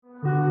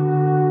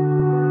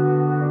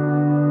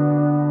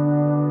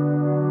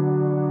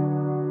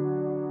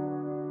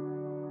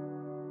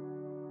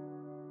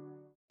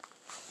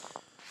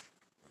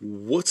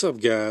What's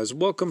up, guys?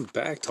 Welcome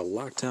back to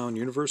Lockdown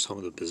Universe, home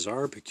of the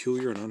bizarre,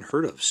 peculiar, and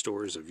unheard of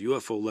stories of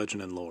UFO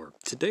legend and lore.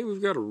 Today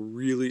we've got a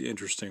really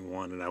interesting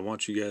one, and I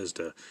want you guys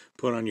to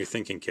put on your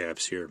thinking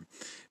caps here,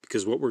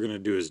 because what we're going to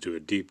do is do a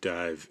deep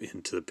dive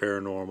into the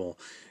paranormal,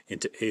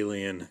 into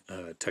alien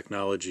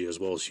technology as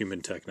well as human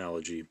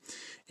technology,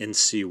 and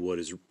see what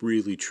is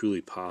really,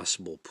 truly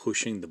possible,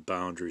 pushing the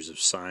boundaries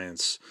of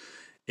science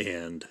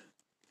and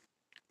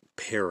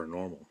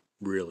paranormal,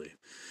 really.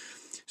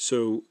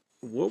 So,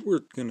 what we're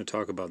going to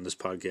talk about in this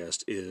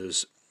podcast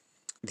is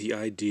the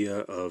idea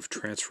of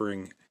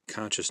transferring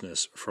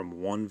consciousness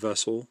from one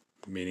vessel,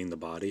 meaning the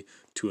body,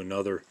 to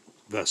another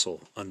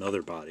vessel,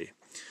 another body,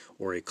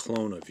 or a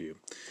clone of you.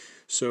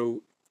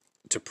 So,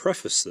 to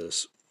preface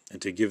this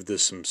and to give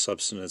this some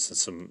substance and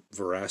some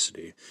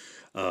veracity,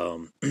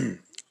 I'm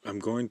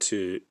going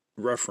to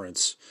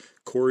reference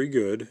Corey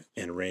Goode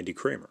and Randy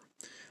Cramer,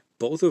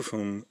 both of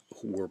whom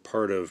were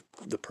part of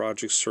the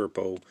Project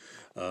Serpo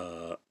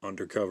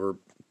undercover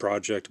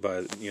project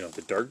by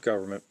the dark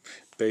government,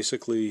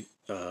 basically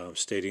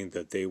stating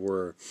that they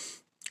were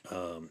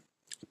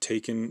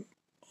taken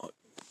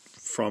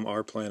from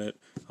our planet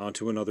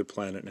onto another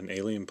planet, an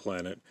alien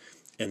planet,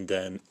 and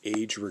then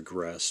age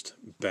regressed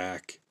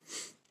back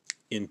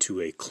into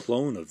a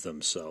clone of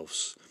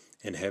themselves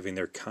and having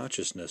their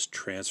consciousness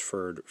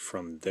transferred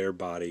from their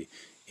body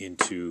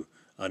into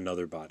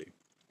another body.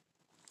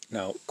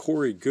 Now,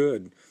 Corey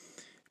Goode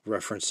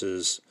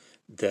references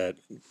that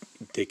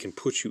they can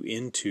put you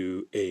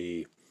into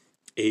a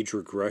age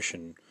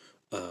regression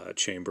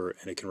chamber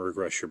and it can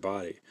regress your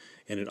body.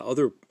 And in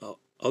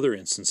other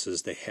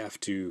instances, they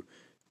have to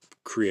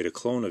create a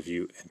clone of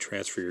you and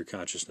transfer your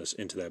consciousness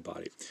into that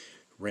body.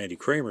 Randy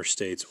Cramer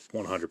states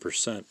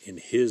 100% in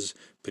his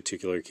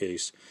particular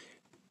case,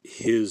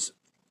 his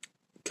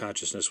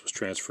consciousness was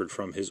transferred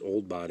from his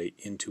old body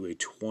into a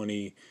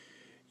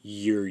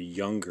 20-year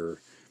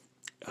younger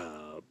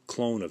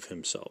clone of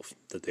himself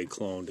that they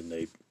cloned and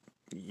they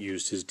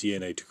used his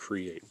DNA to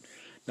create.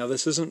 Now,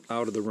 this isn't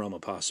out of the realm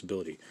of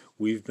possibility.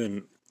 We've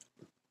been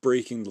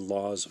breaking the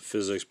laws of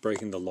physics,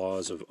 breaking the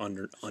laws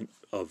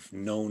of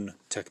known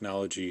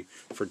technology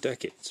for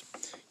decades,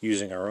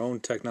 using our own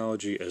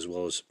technology as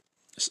well as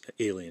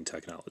alien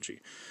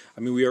technology.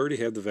 I mean, we already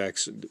have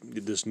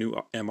this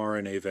new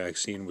mRNA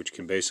vaccine, which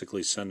can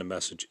basically send a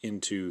message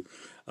into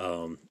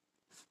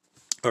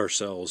our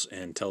cells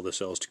and tell the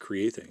cells to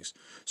create things.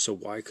 So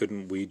why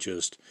couldn't we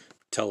just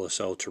tell a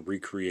cell to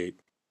recreate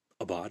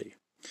a body?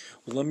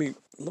 Well, let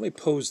me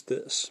pose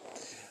this.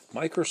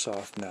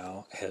 Microsoft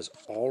now has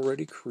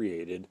already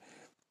created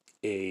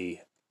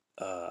a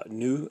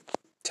new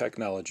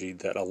technology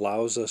that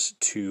allows us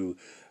to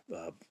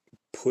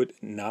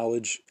put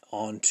knowledge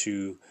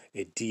onto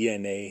a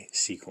DNA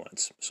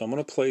sequence. So I'm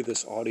going to play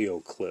this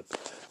audio clip.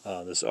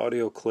 This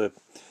audio clip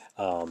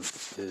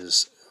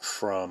is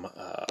from,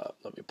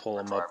 let me pull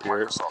them up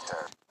here.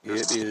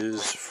 It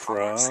is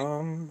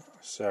from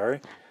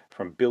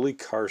Billy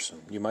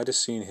Carson. You might have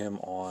seen him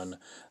on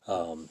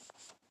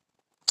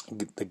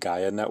the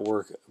Gaia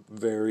Network.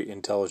 Very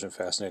intelligent,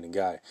 fascinating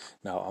guy.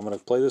 Now, I'm going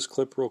to play this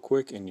clip real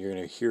quick, and you're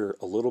going to hear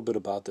a little bit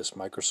about this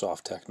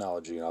Microsoft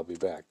technology, and I'll be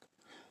back.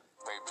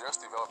 They've just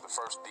developed the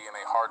first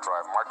DNA hard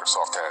drive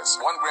Microsoft has.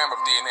 1 gram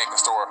of DNA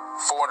can store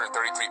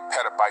 433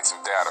 petabytes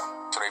of data.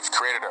 So they've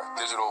created a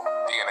digital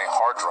DNA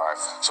hard drive.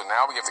 So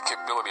now we have the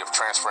capability of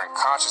transferring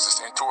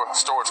consciousness into a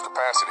storage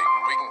capacity.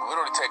 We can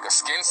literally take a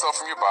skin cell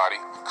from your body,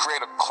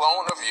 create a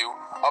clone of you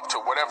up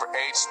to whatever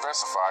age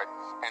specified,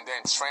 and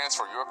then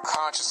transfer your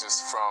consciousness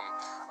from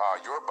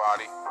your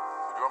body,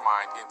 your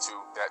mind, into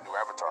that new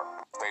avatar.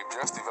 They've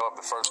just developed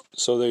the first...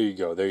 So there you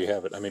go. There you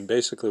have it. I mean,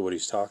 basically what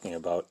he's talking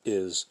about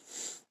is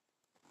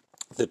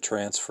the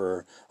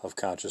transfer of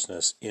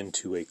consciousness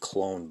into a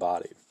clone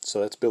body.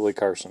 So that's Billy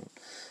Carson.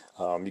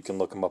 You can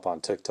look him up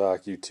on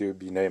TikTok,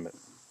 YouTube, you name it.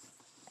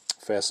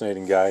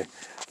 Fascinating guy,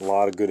 a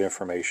lot of good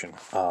information.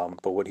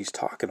 But what he's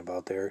talking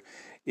about there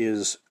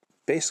is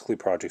basically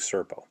Project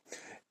Serpo.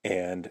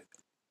 And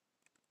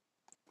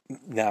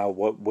now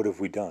what have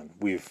we done?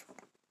 We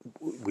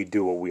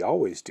do what we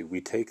always do. We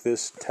take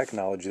this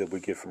technology that we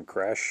get from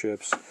crash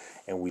ships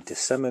and we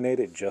disseminate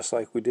it just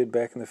like we did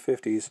back in the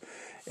 50s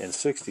and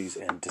 60s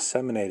and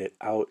disseminate it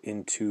out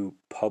into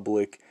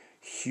public,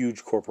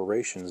 huge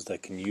corporations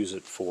that can use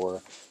it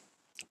for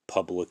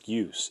public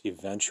use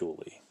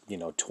eventually,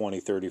 20,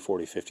 30,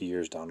 40, 50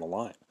 years down the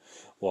line.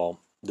 Well,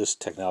 this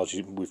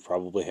technology we've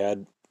probably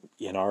had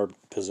in our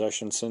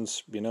possession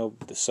since, the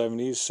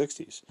 70s,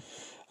 60s.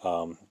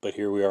 But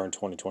here we are in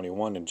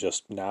 2021 and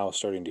just now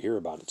starting to hear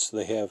about it. So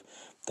they have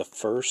the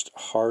first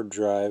hard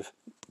drive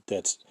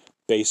that's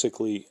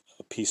basically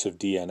a piece of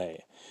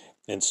DNA.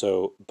 And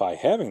so by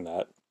having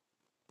that,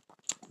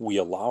 we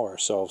allow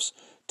ourselves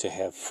to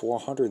have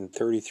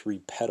 433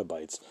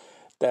 petabytes.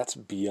 That's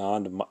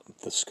beyond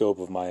the scope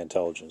of my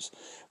intelligence,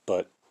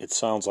 but it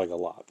sounds like a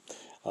lot.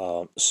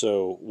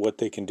 So what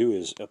they can do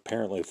is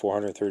apparently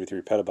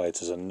 433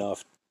 petabytes is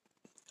enough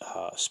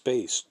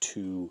space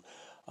to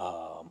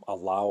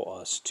allow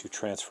us to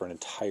transfer an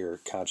entire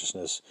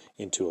consciousness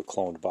into a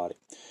cloned body.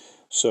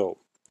 So,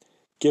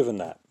 given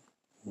that,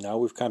 now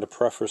we've kind of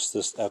prefaced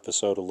this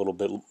episode a little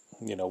bit,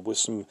 with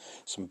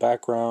some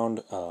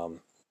background,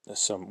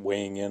 some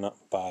weighing in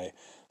by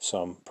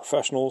some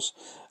professionals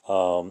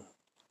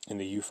in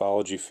the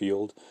ufology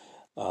field.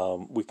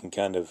 We can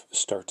kind of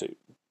start to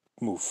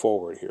move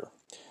forward here.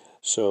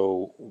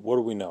 So, what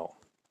do we know?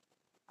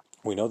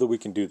 We know that we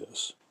can do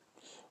this.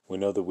 We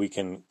know that we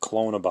can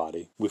clone a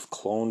body. We've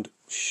cloned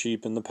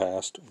sheep in the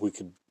past. If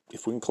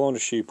we can clone a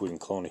sheep, we can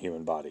clone a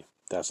human body.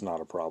 That's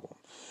not a problem.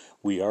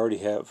 We already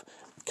have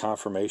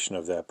confirmation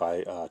of that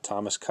by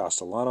Thomas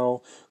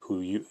Castellano,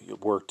 who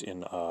worked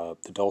in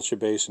the Dulce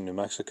base in New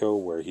Mexico,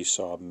 where he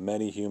saw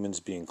many humans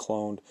being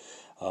cloned,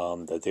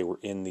 that they were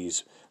in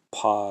these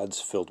pods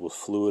filled with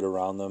fluid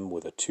around them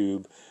with a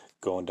tube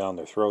going down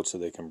their throat so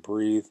they can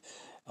breathe.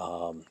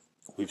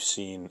 We've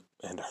seen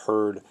and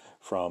heard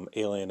from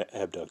alien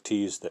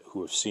abductees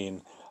who have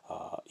seen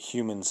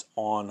humans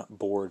on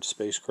board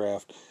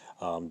spacecraft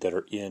that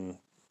are in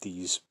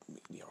these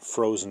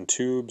frozen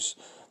tubes,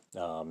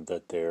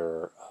 that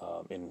they're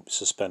in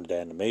suspended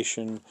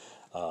animation.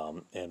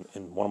 And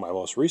in one of my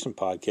most recent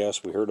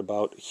podcasts, we heard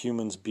about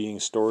humans being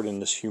stored in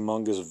this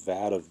humongous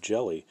vat of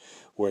jelly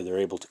where they're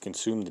able to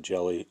consume the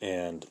jelly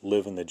and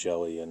live in the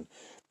jelly, and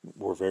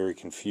we're very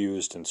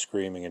confused and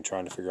screaming and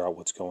trying to figure out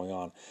what's going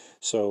on.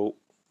 So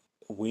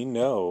we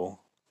know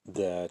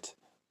that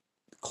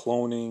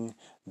cloning,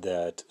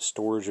 that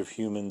storage of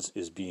humans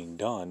is being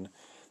done.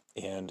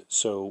 And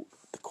so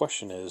the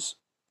question is,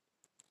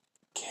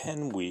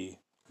 can we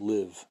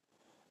live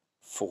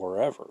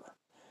forever,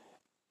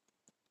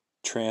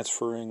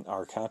 transferring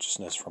our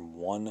consciousness from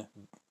one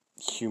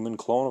human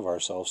clone of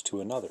ourselves to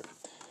another?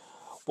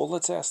 Well,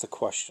 let's ask the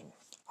question,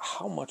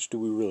 how much do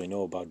we really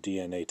know about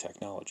DNA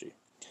technology?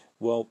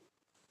 Well,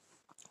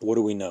 what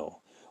do we know?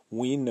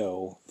 We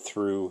know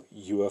through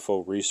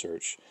UFO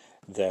research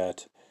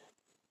that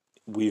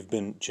we've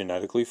been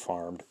genetically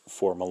farmed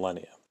for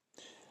millennia.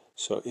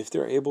 So if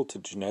they're able to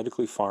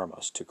genetically farm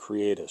us, to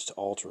create us, to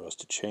alter us,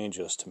 to change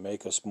us, to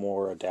make us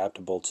more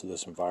adaptable to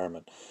this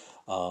environment,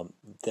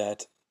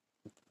 that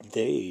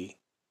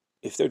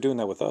if they're doing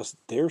that with us,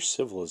 their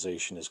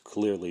civilization is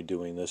clearly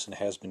doing this and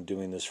has been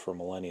doing this for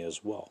millennia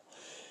as well.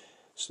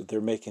 So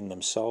they're making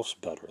themselves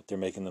better. They're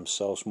making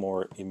themselves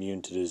more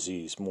immune to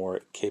disease,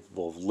 more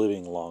capable of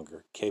living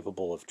longer,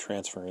 capable of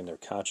transferring their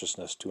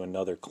consciousness to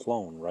another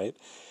clone, right?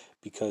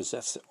 Because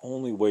that's the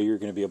only way you're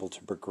going to be able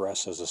to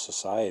progress as a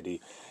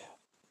society,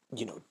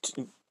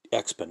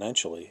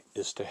 exponentially,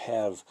 is to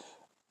have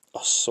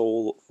a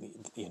soul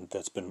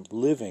that's been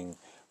living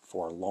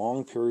for a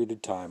long period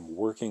of time,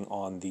 working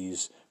on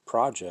these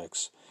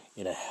projects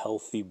in a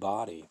healthy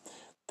body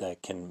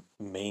that can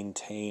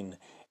maintain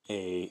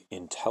a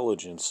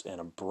intelligence and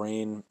a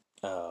brain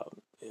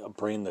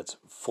that's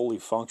fully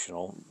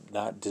functional,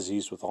 not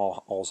diseased with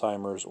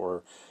Alzheimer's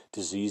or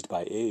diseased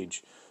by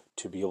age,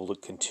 to be able to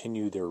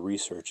continue their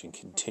research and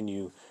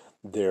continue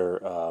their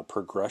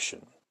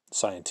progression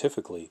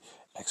scientifically,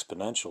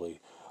 exponentially,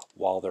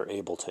 while they're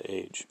able to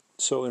age.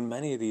 So in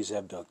many of these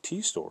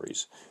abductee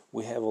stories,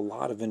 we have a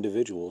lot of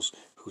individuals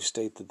who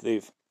state that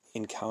they've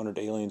encountered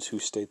aliens who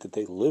state that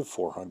they live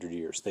 400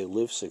 years, they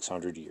live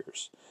 600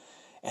 years.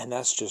 And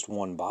that's just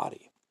one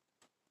body.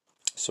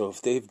 So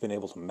if they've been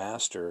able to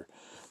master,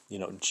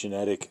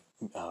 genetic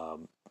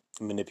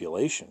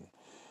manipulation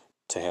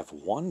to have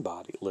one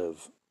body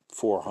live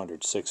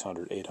 400,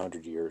 600,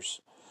 800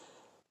 years,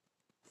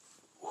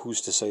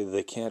 who's to say that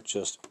they can't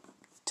just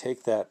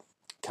take that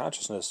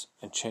consciousness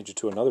and change it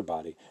to another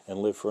body and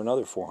live for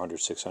another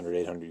 400, 600,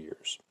 800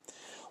 years?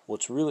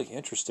 What's really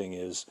interesting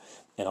is,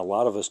 and a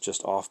lot of us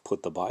just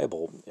off-put the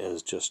Bible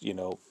as just,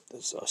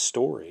 as a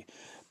story,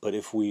 but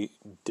if we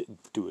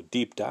do a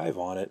deep dive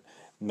on it,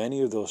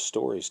 many of those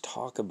stories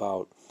talk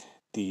about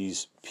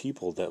these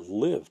people that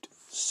lived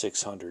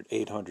 600,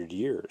 800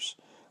 years.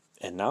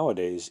 And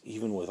nowadays,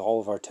 even with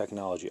all of our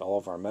technology, all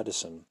of our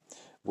medicine,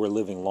 we're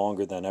living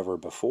longer than ever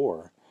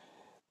before,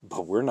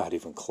 but we're not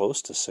even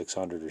close to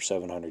 600 or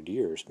 700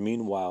 years.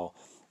 Meanwhile,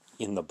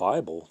 in the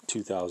Bible,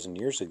 2,000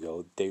 years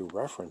ago, they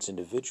reference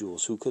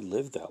individuals who could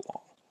live that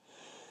long.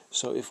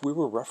 So if we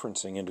were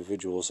referencing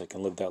individuals that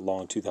can live that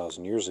long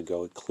 2,000 years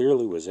ago, it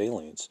clearly was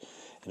aliens,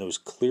 and it was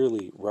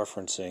clearly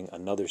referencing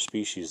another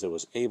species that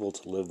was able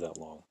to live that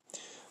long.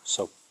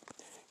 So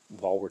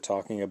while we're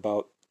talking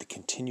about the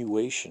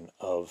continuation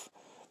of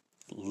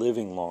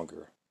living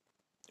longer,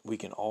 we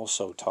can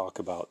also talk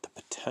about the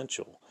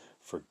potential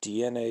for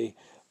DNA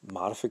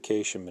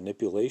modification,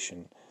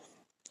 manipulation,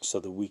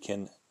 so that we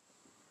can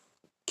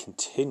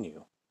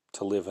continue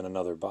to live in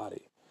another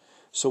body.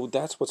 So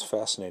that's what's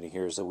fascinating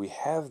here, is that we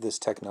have this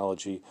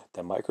technology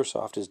that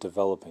Microsoft is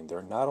developing.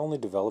 They're not only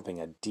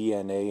developing a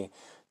DNA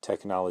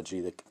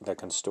technology that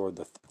can store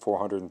the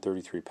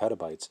 433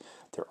 petabytes,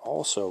 they're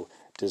also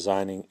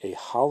designing a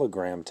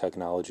hologram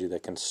technology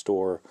that can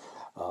store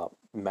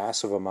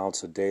massive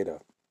amounts of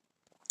data.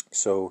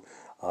 So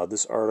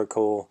this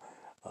article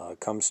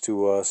comes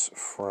to us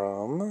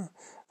from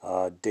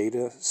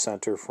Data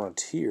Center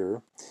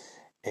Frontier,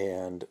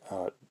 and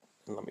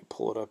let me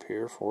pull it up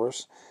here for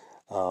us.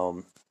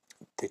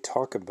 They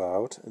talk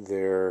about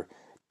their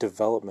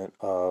development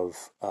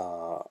of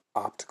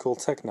optical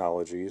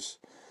technologies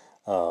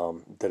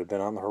that have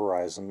been on the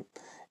horizon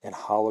and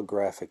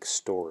holographic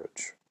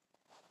storage.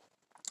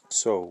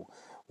 So,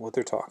 what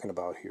they're talking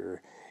about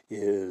here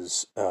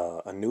is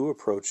a new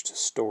approach to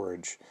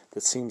storage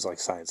that seems like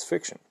science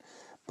fiction,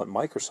 but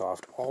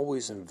Microsoft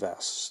always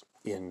invests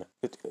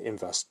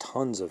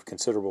tons of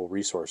considerable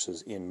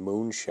resources in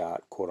moonshot,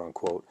 quote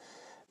unquote,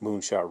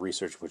 moonshot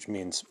research, which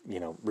means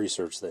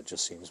research that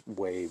just seems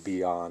way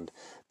beyond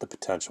the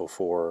potential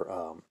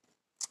for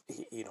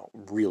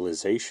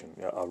realization,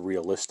 a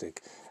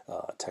realistic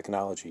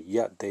technology.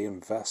 Yet they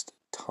invest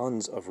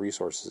tons of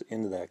resources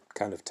into that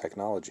kind of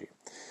technology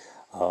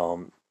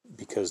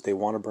because they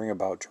want to bring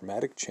about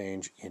dramatic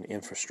change in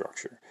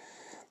infrastructure.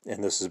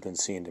 And this has been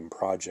seen in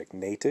Project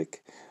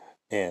Natick.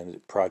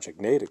 And Project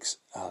Natick's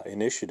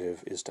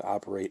initiative is to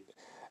operate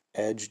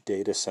edge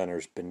data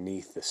centers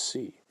beneath the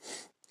sea.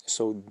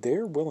 So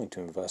they're willing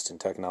to invest in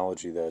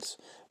technology that's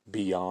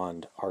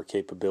beyond our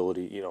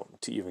capability,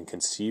 to even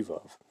conceive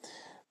of.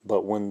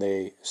 But when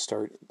they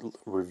start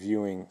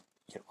reviewing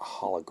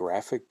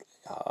holographic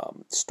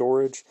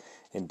storage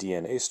and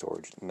DNA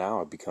storage,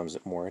 now it becomes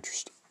more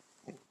interesting.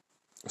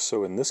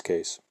 So in this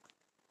case,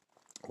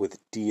 with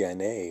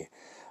DNA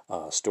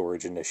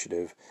storage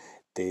initiative,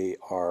 they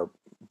are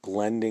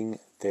blending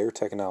their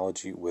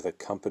technology with a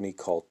company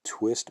called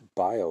Twist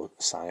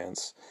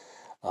Bioscience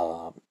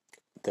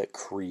that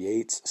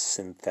creates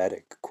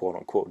synthetic,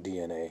 quote-unquote,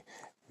 DNA,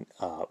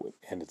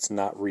 and it's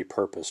not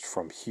repurposed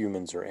from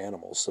humans or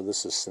animals. So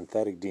this is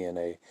synthetic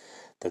DNA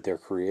that they're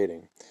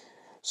creating.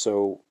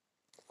 So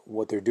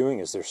what they're doing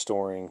is they're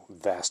storing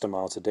vast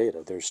amounts of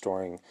data. They're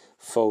storing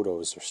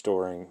photos, they're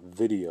storing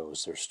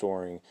videos, they're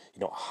storing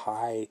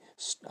high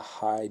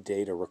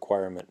data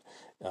requirement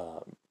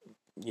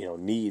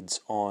needs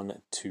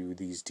on to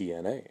these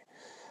DNA.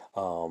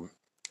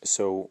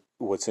 So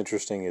what's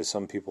interesting is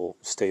some people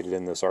stated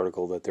in this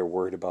article that they're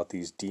worried about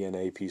these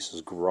DNA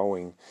pieces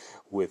growing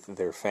with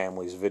their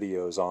family's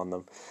videos on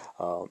them,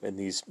 and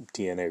these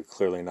DNA are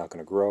clearly not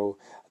going to grow.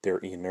 They're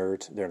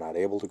inert, they're not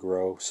able to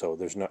grow, so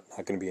there's not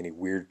going to be any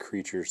weird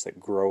creatures that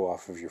grow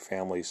off of your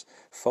family's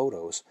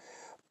photos.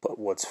 But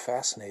what's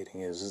fascinating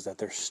is that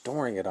they're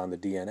storing it on the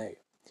DNA.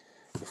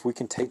 If we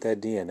can take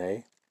that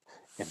DNA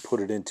and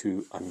put it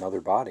into another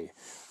body,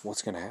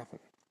 what's going to happen?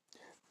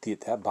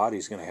 That body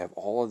is going to have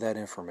all of that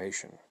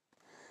information.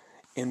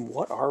 And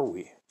what are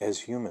we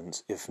as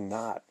humans if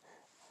not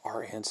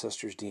our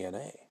ancestors'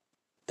 DNA?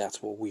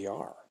 That's what we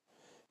are.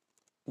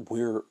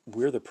 We're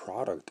the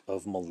product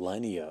of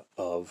millennia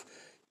of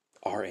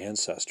our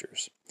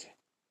ancestors.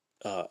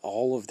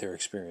 All of their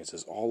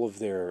experiences, all of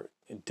their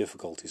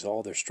difficulties,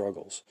 all their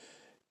struggles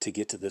to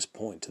get to this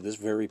point, to this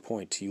very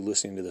point, to you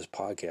listening to this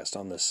podcast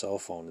on this cell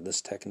phone and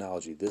this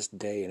technology, this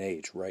day and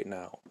age right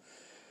now.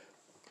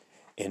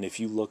 And if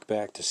you look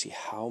back to see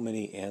how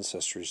many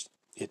ancestors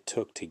it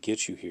took to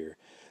get you here,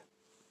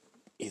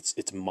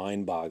 it's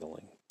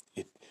mind-boggling.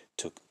 It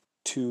took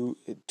two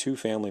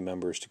family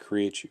members to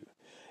create you,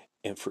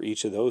 and for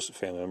each of those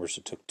family members,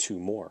 it took two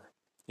more,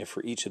 and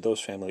for each of those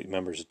family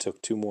members, it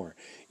took two more.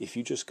 If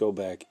you just go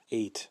back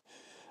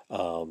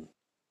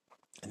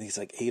I think it's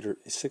like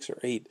 6 or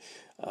 8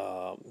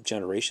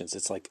 generations.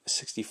 It's like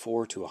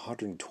 64 to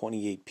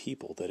 128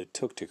 people that it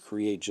took to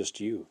create just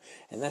you.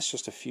 And that's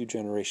just a few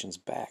generations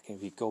back. And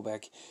if you go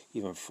back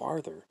even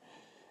farther,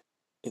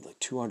 like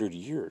 200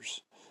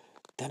 years,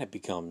 then it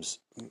becomes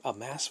a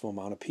massive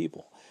amount of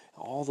people.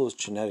 All those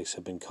genetics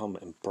have been come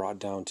and brought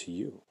down to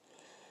you.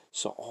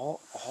 So all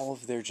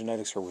of their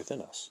genetics are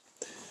within us.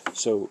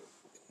 So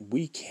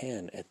we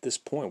can, at this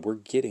point, we're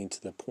getting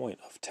to the point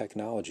of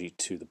technology,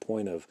 to the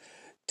point of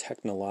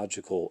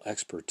technological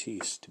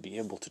expertise to be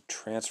able to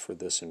transfer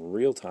this in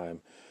real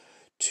time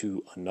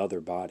to another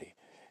body,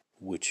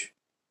 which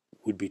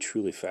would be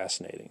truly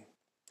fascinating.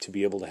 To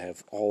be able to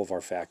have all of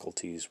our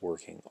faculties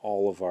working,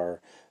 all of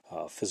our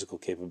physical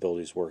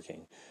capabilities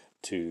working,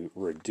 to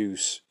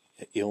reduce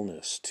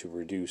illness, to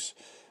reduce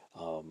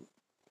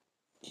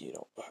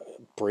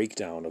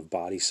breakdown of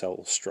body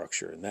cell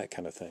structure and that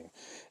kind of thing,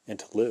 and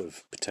to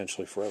live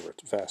potentially forever.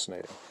 It's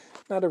fascinating.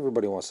 Not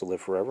everybody wants to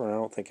live forever, and I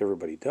don't think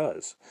everybody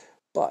does.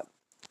 But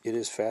it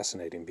is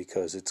fascinating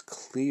because it's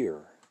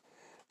clear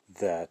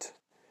that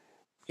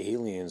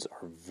aliens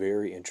are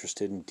very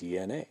interested in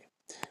DNA.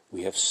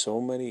 We have so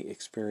many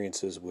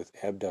experiences with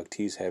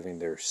abductees having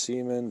their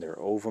semen, their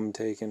ovum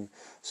taken,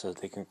 so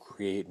that they can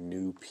create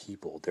new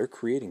people. They're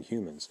creating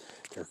humans.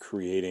 They're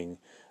creating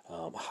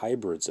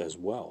hybrids as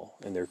well,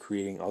 and they're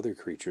creating other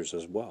creatures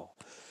as well.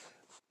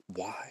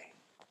 Why?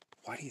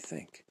 Why do you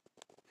think?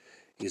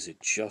 Is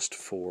it just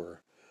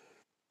for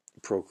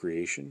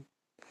procreation?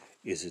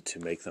 Is it to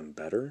make them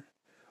better?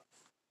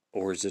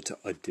 Or is it to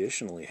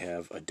additionally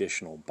have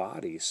additional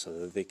bodies so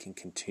that they can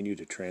continue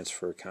to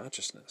transfer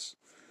consciousness?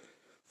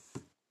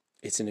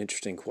 It's an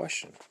interesting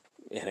question,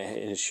 and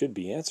it should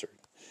be answered.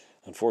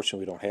 Unfortunately,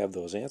 we don't have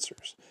those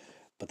answers.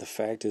 But the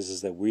fact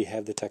is that we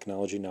have the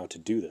technology now to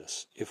do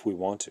this, if we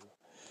want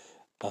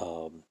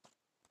to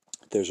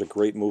There's a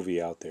great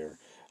movie out there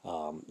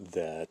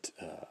that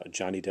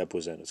Johnny Depp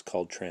was in. It's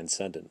called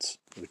Transcendence,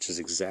 which is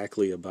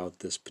exactly about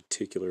this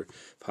particular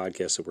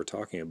podcast that we're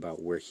talking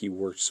about, where he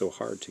worked so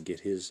hard to get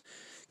his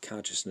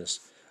consciousness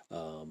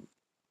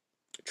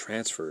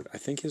transferred. I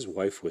think his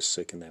wife was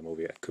sick in that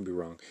movie. I could be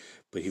wrong,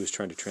 but he was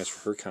trying to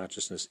transfer her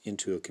consciousness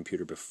into a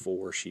computer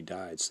before she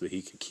died so that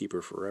he could keep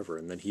her forever.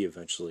 And then he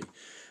eventually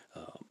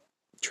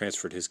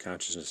transferred his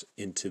consciousness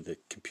into the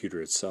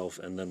computer itself,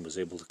 and then was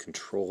able to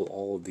control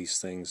all of these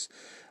things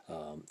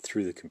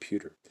through the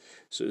computer.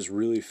 So it was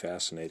really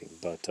fascinating.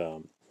 But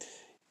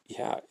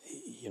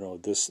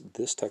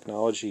this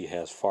technology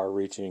has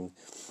far-reaching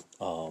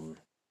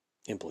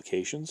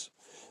implications,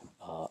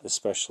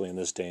 especially in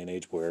this day and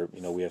age where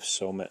we have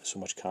so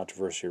much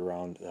controversy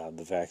around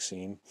the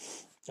vaccine.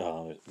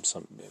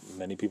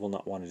 Many people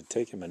not wanting to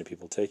take it, many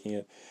people taking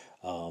it,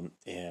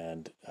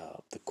 and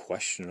the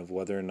question of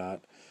whether or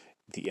not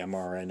the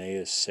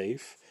mRNA is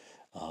safe,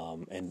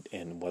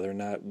 and whether or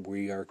not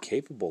we are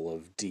capable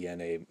of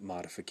DNA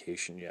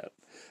modification yet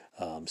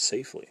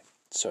safely.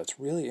 So it's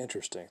really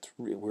interesting.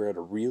 We're at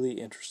a really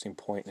interesting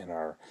point in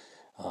our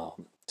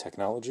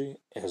technology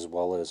as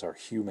well as our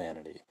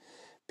humanity,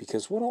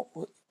 because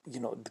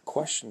the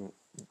question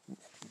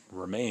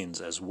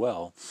remains as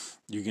well.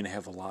 You're going to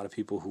have a lot of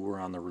people who are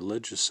on the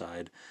religious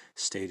side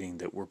stating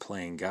that we're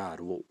playing God.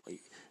 Well,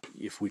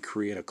 if we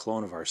create a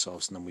clone of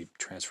ourselves and then we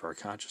transfer our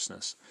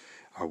consciousness,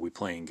 are we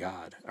playing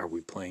God? Are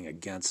we playing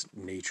against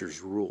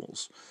nature's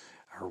rules?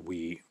 Are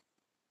we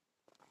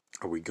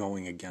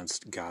going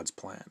against God's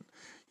plan?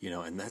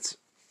 And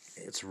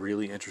it's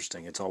really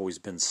interesting. It's always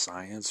been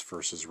science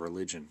versus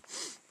religion,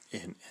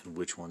 and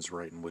which one's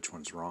right and which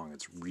one's wrong.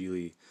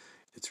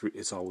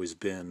 It's always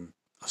been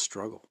a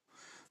struggle.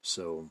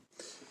 So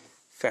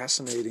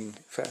fascinating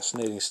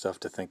stuff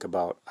to think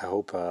about. I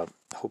hope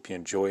you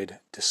enjoyed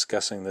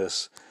discussing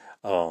this.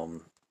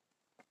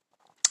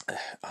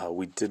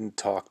 We didn't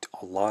talk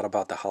a lot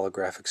about the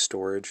holographic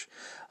storage.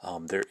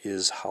 There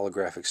is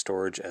holographic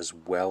storage as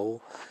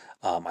well.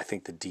 I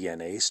think the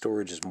DNA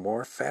storage is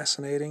more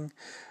fascinating,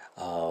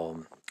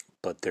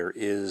 but there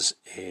is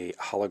a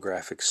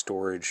holographic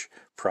storage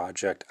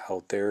project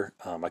out there.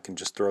 I can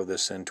just throw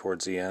this in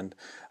towards the end.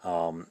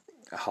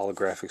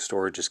 Holographic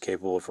storage is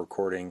capable of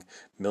recording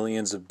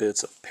millions of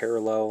bits of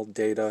parallel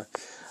data,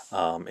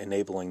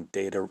 enabling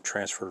data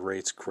transfer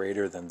rates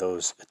greater than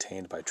those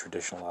attained by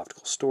traditional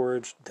optical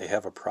storage. They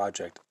have a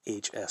project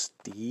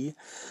HSD,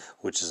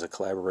 which is a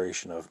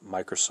collaboration of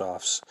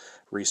Microsoft's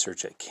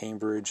research at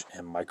Cambridge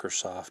and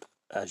Microsoft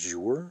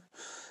Azure,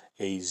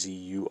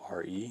 Azure,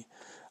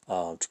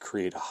 to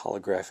create a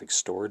holographic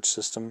storage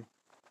system,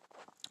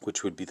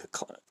 which would be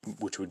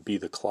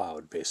the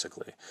cloud,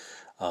 basically.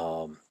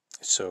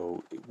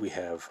 So we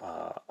have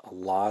a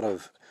lot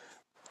of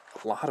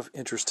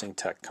interesting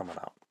tech coming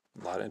out.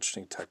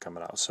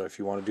 So if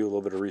you want to do a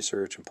little bit of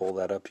research and pull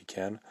that up, you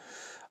can.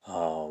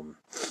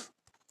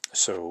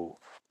 So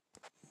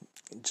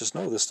just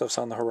know this stuff's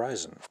on the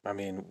horizon. I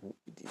mean,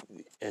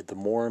 the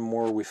more and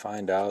more we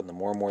find out, and the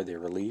more they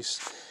release,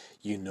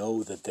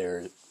 that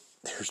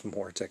there's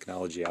more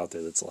technology out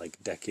there that's like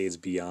decades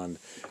beyond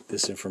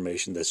this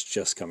information that's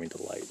just coming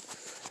to light.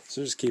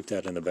 So just keep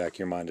that in the back of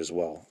your mind as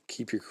well.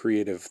 Keep your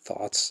creative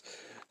thoughts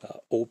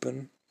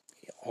open.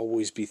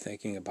 Always be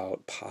thinking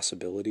about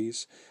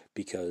possibilities,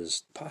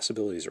 because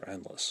possibilities are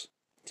endless.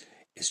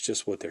 It's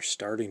just what they're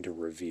starting to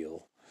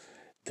reveal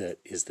that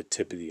is the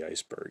tip of the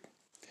iceberg.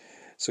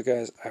 So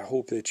guys, I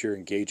hope that you're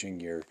engaging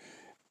your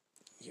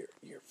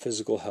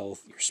physical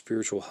health, your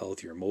spiritual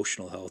health, your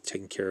emotional health,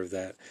 taking care of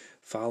that,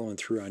 following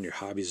through on your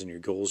hobbies and your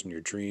goals and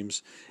your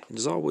dreams. And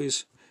as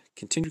always,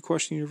 continue to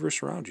question the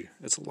universe around you.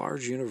 It's a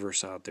large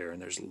universe out there,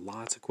 and there's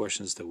lots of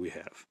questions that we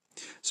have.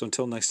 So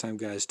until next time,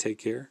 guys, take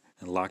care,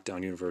 and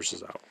Lockdown Universe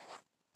is out.